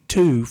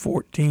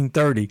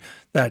 682-1430.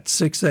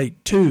 That's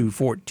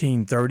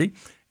 682-1430.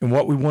 And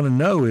what we want to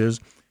know is,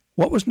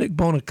 what was Nick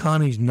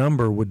Bonacani's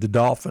number with the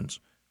Dolphins?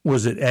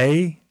 Was it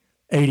A,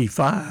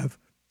 85,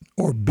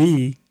 or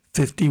B,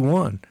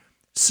 51?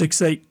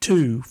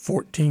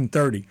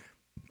 682-1430.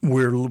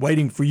 we're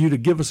waiting for you to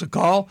give us a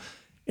call.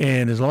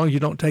 And as long as you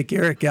don't take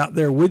Eric out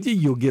there with you,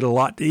 you'll get a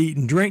lot to eat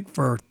and drink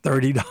for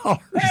 $30.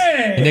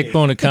 Hey! Nick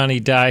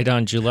Bonacani died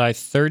on July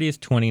 30th,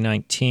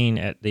 2019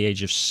 at the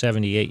age of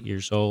 78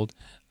 years old.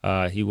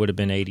 He would have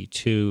been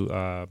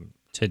 82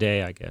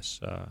 today, I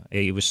guess.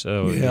 He was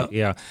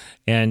yeah.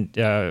 And,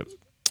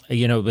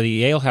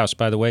 the Ale House,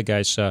 by the way,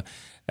 guys,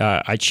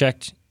 I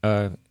checked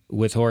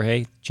with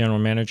Jorge, general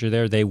manager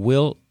there. They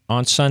will,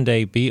 on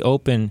Sunday, be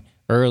open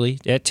early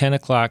at 10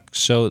 o'clock,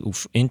 so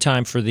in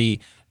time for the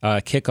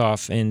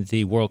kickoff in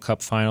the World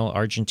Cup final,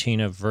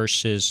 Argentina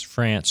versus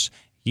France.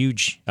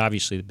 Huge,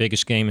 obviously the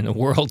biggest game in the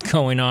world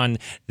going on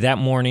that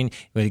morning.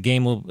 The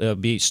game will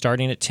be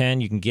starting at 10.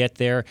 You can get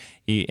there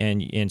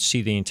and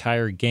see the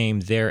entire game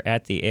there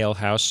at the Ale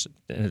House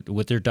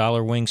with their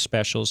dollar wing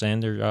specials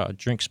and their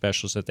drink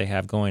specials that they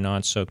have going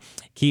on. So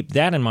keep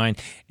that in mind.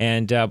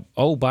 And,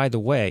 by the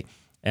way,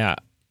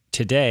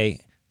 today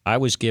I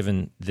was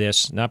given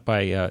this, not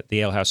by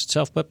the Ale House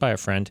itself, but by a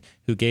friend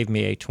who gave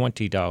me a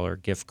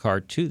 $20 gift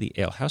card to the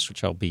Ale House,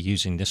 which I'll be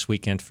using this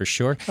weekend for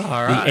sure. All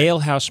right. The Ale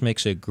House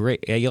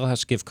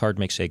gift card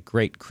makes a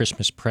great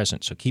Christmas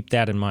present, so keep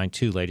that in mind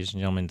too, ladies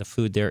and gentlemen. The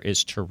food there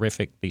is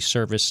terrific. The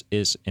service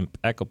is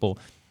impeccable.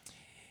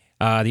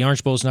 The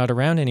Orange Bowl is not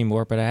around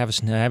anymore, but I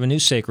have a new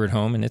sacred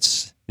home, and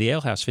it's the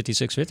Ale House,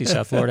 5650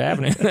 South Florida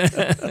Avenue.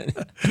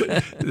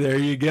 There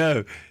you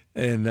go.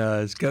 And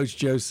as Coach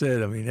Joe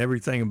said, I mean,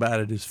 everything about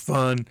it is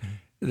fun.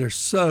 They're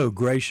so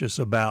gracious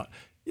about,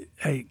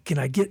 hey, can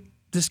I get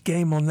this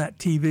game on that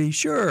TV?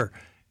 Sure.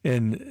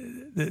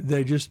 And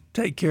they just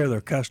take care of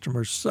their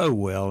customers so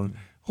well. And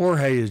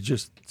Jorge is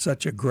just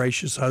such a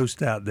gracious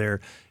host out there.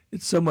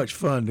 It's so much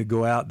fun to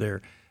go out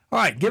there. All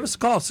right, give us a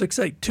call,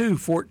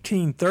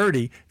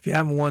 682-1430. If you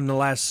haven't won in the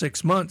last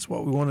 6 months,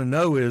 what we want to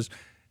know is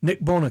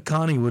Nick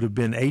Bonacani would have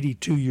been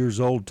 82 years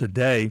old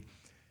today.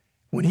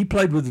 When he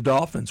played with the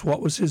Dolphins,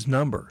 what was his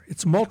number?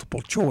 It's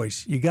multiple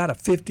choice. You got a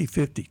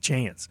 50-50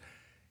 chance.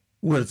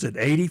 Was it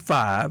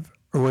 85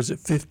 or was it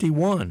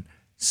 51?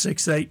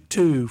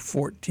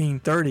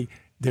 682-1430.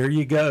 There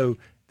you go.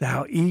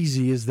 How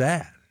easy is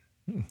that?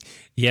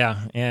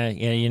 Yeah,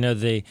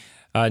 the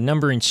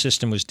numbering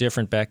system was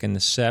different back in the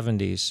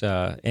 70s,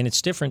 and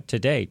it's different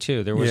today,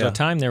 too. There was a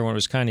time there when it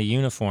was kind of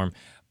uniform.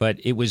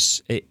 But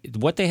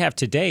what they have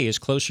today is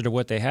closer to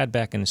what they had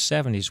back in the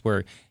 70s,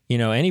 where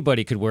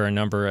anybody could wear a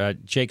number.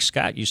 Jake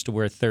Scott used to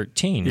wear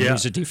 13. Yeah. He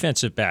was a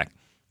defensive back,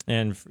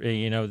 and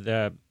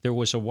there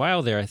was a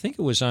while there. I think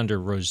it was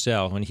under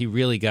Rozelle when he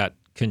really got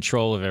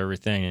control of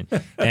everything,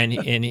 and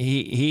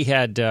he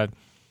had.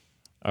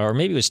 Or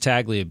maybe it was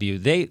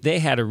Tagliabue. They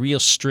had a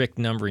real strict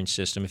numbering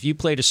system. If you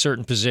played a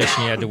certain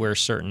position, you had to wear a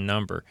certain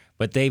number.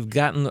 But they've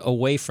gotten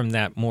away from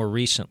that more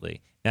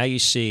recently. Now you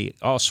see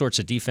all sorts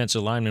of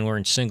defensive linemen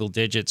wearing single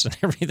digits and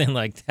everything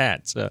like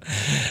that.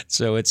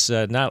 So it's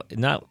not.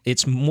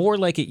 It's more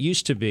like it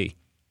used to be.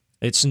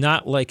 It's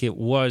not like it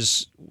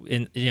was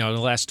in the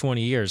last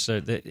 20 years.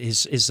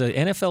 Is the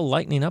NFL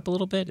lightening up a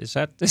little bit? Is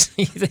that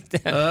you think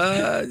that?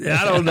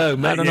 I don't know.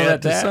 I don't know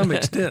about to that. some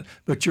extent.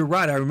 But you're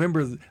right. I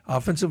remember the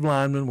offensive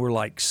linemen were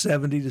like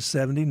 70 to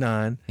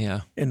 79.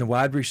 Yeah. And the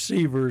wide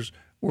receivers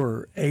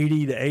were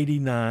 80 to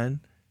 89.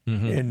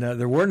 Mm-hmm. And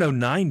there were no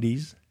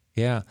 90s.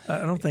 Yeah.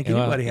 I don't think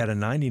anybody had a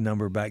 90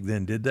 number back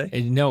then, did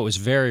they? No, it was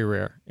very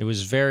rare. It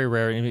was very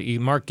rare.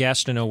 Mark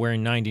Gastineau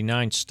wearing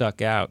 99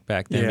 stuck out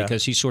back then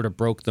because he sort of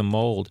broke the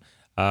mold,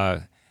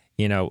 but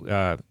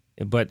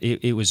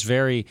it was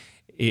very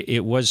 –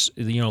 it was –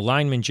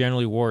 linemen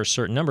generally wore a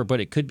certain number, but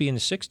it could be in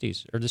the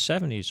 60s or the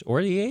 70s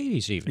or the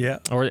 80s even,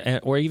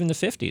 or even the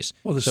 50s.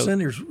 Well, the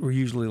centers were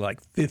usually like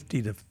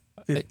 50 to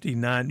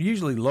 59,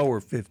 usually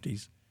lower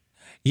 50s.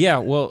 Yeah,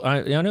 well,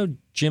 I know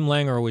Jim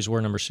Langer always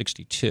wore number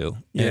 62,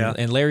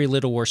 and Larry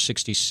Little wore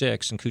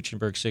 66, and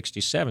Kuchenberg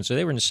 67. So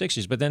they were in the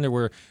 60s. But then there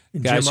were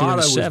guys who were in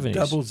the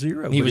 70s. Was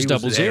 00. He was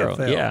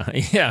 00.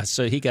 Yeah.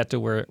 So he got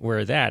to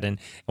wear that, and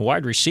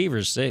wide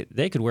receivers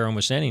they could wear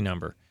almost any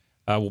number.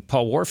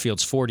 Paul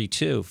Warfield's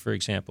 42, for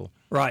example.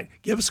 Right.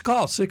 Give us a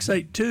call,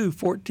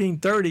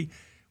 682-1430.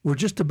 We're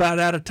just about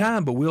out of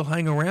time, but we'll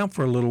hang around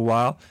for a little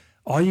while.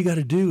 All you got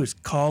to do is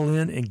call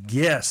in and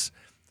guess.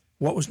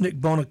 What was Nick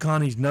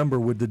Bonacani's number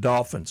with the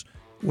Dolphins?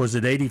 Was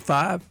it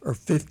 85 or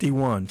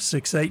 51?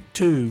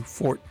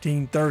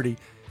 682-1430.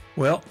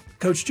 Well,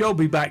 Coach Joe will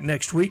be back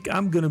next week.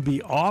 I'm going to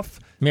be off.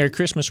 Merry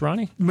Christmas,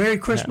 Ronnie. Merry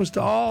Christmas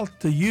to all,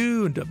 to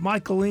you and to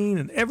Michaeline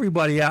and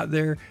everybody out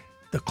there,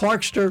 the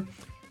Clarkster.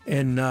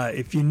 And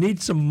if you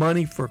need some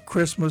money for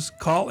Christmas,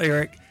 call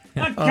Eric.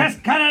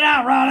 Just cut it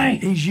out, Ronnie.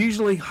 He's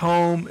usually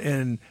home,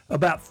 and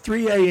about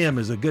 3 a.m.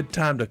 is a good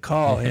time to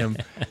call him.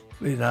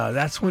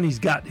 That's when he's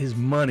got his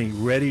money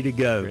ready to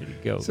go. Ready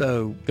to go.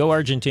 So go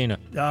Argentina.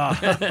 All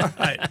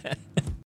right.